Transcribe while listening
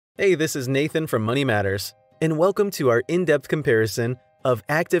Hey, this is Nathan from Money Matters, and welcome to our in-depth comparison of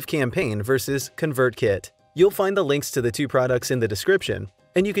ActiveCampaign versus ConvertKit. You'll find the links to the two products in the description,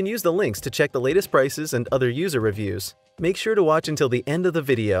 and you can use the links to check the latest prices and other user reviews. Make sure to watch until the end of the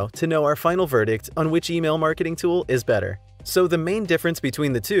video to know our final verdict on which email marketing tool is better. So the main difference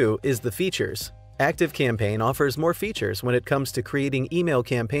between the two is the features. ActiveCampaign offers more features when it comes to creating email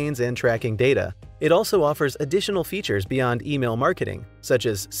campaigns and tracking data. It also offers additional features beyond email marketing, such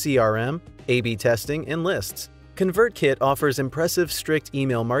as CRM, A/B testing, and lists. ConvertKit offers impressive strict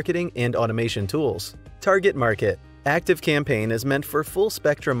email marketing and automation tools. Target market. ActiveCampaign is meant for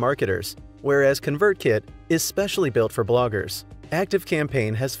full-spectrum marketers, whereas ConvertKit is specially built for bloggers.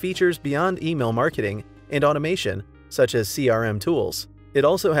 ActiveCampaign has features beyond email marketing and automation, such as CRM tools. It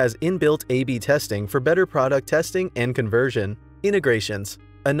also has inbuilt A/B testing for better product testing and conversion. Integrations.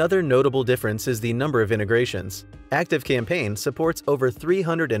 Another notable difference is the number of integrations. ActiveCampaign supports over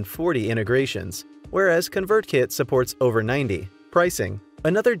 340 integrations, whereas ConvertKit supports over 90. Pricing.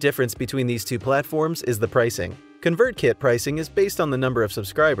 Another difference between these two platforms is the pricing. ConvertKit pricing is based on the number of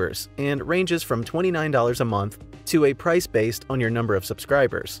subscribers and ranges from $29 a month to a price based on your number of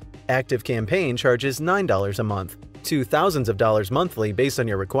subscribers. ActiveCampaign charges $9 a month to thousands of dollars monthly based on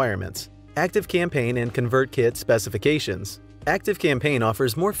your requirements. ActiveCampaign and ConvertKit specifications. ActiveCampaign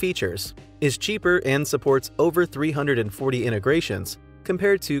offers more features, is cheaper, and supports over 340 integrations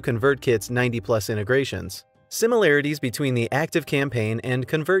compared to ConvertKit's 90+ integrations. Similarities between the ActiveCampaign and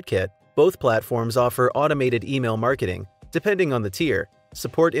ConvertKit. Both platforms offer automated email marketing, depending on the tier,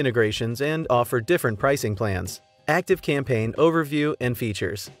 support integrations, and offer different pricing plans. ActiveCampaign overview and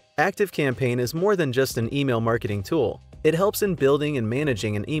features. ActiveCampaign is more than just an email marketing tool. It helps in building and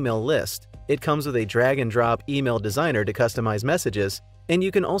managing an email list. It comes with a drag-and-drop email designer to customize messages, and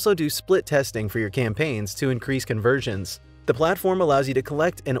you can also do split testing for your campaigns to increase conversions. The platform allows you to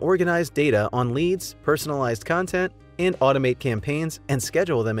collect and organize data on leads, personalized content, and automate campaigns and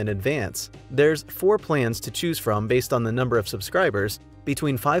schedule them in advance. There's 4 plans to choose from based on the number of subscribers,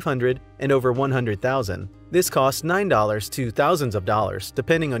 between 500 and over 100,000. This costs $9 to thousands of dollars,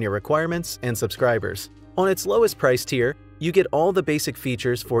 depending on your requirements and subscribers. On its lowest price tier, you get all the basic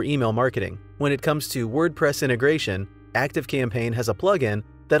features for email marketing. When it comes to WordPress integration, ActiveCampaign has a plugin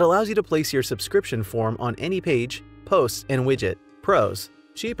that allows you to place your subscription form on any page, post, and widget. Pros: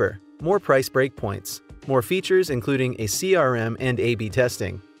 cheaper, more price breakpoints, more features including a CRM and A/B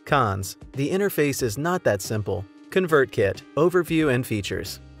testing. Cons: the interface is not that simple. ConvertKit overview and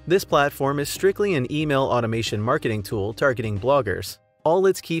features. This platform is strictly an email automation marketing tool targeting bloggers. All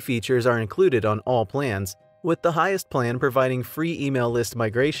its key features are included on all plans, with the highest plan providing free email list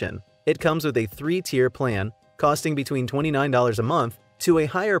migration. It comes with a 3-tier plan costing between $29 a month to a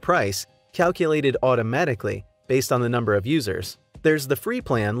higher price calculated automatically based on the number of users. There's the free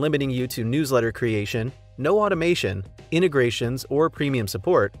plan limiting you to newsletter creation, no automation, integrations, or premium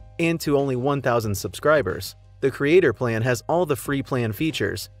support, and to only 1,000 subscribers. The Creator plan has all the free plan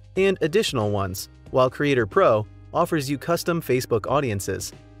features and additional ones, while Creator Pro offers you custom Facebook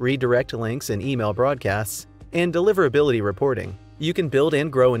audiences, redirect links and email broadcasts, and deliverability reporting. You can build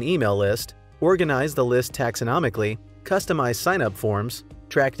and grow an email list, organize the list taxonomically, customize sign-up forms,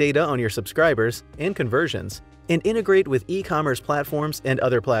 track data on your subscribers and conversions, and integrate with e-commerce platforms and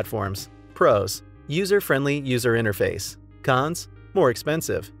other platforms. Pros: user-friendly user interface. Cons: more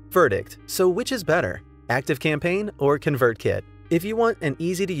expensive. Verdict: so which is better, ActiveCampaign or ConvertKit? If you want an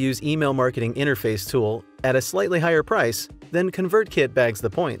easy-to-use email marketing interface tool at a slightly higher price, then ConvertKit bags the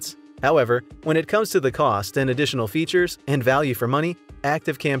points. However, when it comes to the cost and additional features and value for money,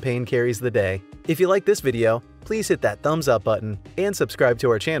 ActiveCampaign carries the day. If you like this video, please hit that thumbs up button and subscribe to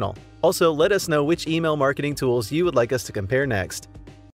our channel. Also, let us know which email marketing tools you would like us to compare next.